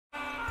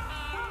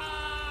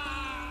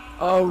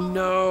Oh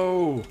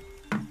no!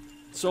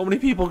 So many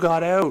people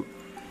got out.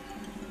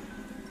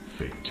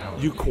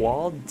 Fatality. You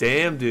qual?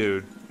 Damn,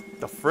 dude.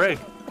 The frick?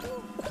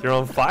 You're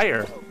on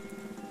fire.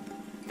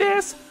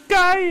 This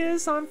guy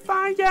is on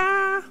fire.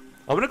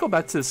 I'm gonna go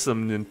back to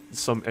some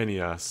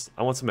NES.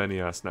 I want some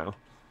NES now.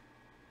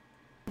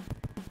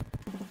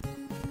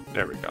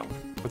 There we go.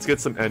 Let's get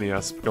some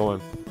NES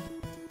going.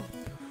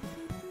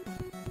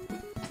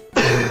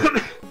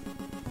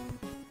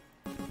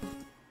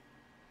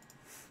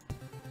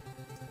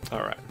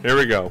 Alright, here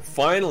we go.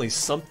 Finally,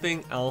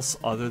 something else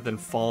other than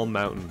Fall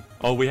Mountain.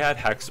 Oh, we had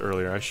Hex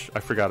earlier. I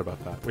forgot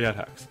about that. We had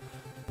Hex.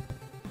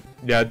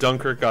 Yeah,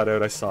 Dunkirk got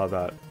out. I saw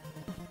that.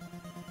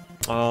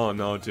 Oh,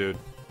 no, dude.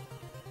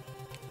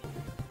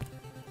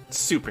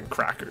 Soup and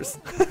crackers.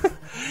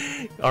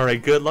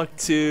 Alright, good luck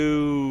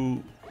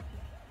to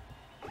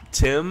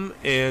Tim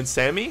and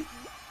Sammy,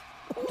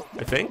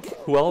 I think.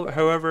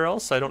 However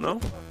else, I don't know.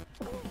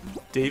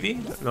 Davey?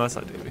 No, that's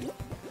not Davey.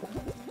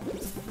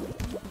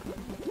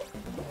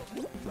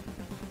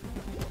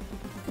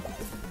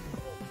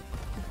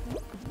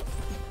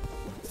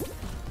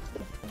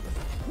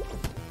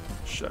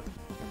 Shit.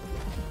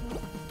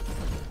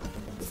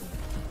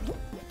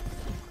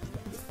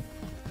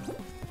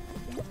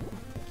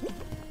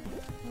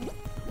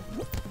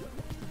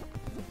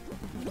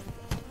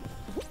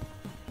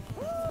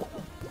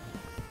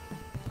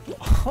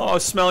 Oh,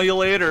 smell you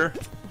later.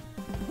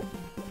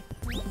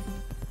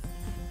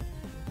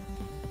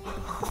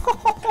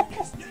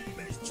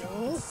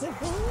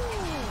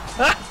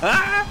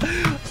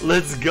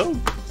 Let's go.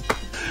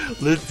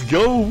 Let's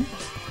go.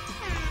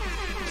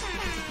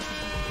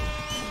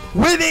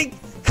 Winning!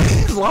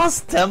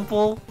 Lost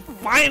Temple.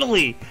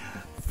 Finally!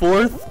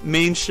 4th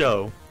main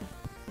show.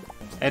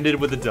 Ended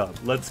with a dub.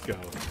 Let's go.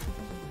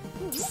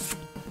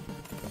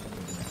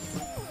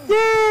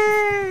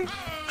 Yay!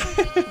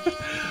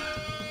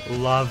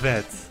 Love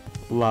it.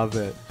 Love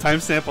it.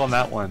 Timestamp on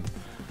that one.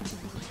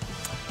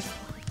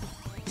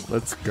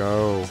 Let's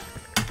go.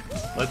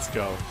 Let's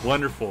go.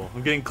 Wonderful.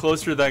 I'm getting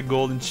closer to that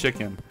golden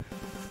chicken.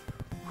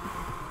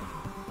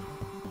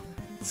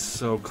 It's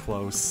so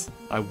close.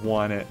 I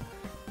want it.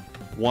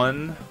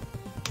 1,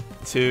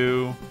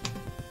 2,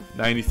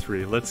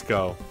 93. Let's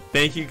go.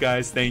 Thank you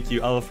guys. Thank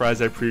you. Ella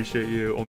Fries, I appreciate you.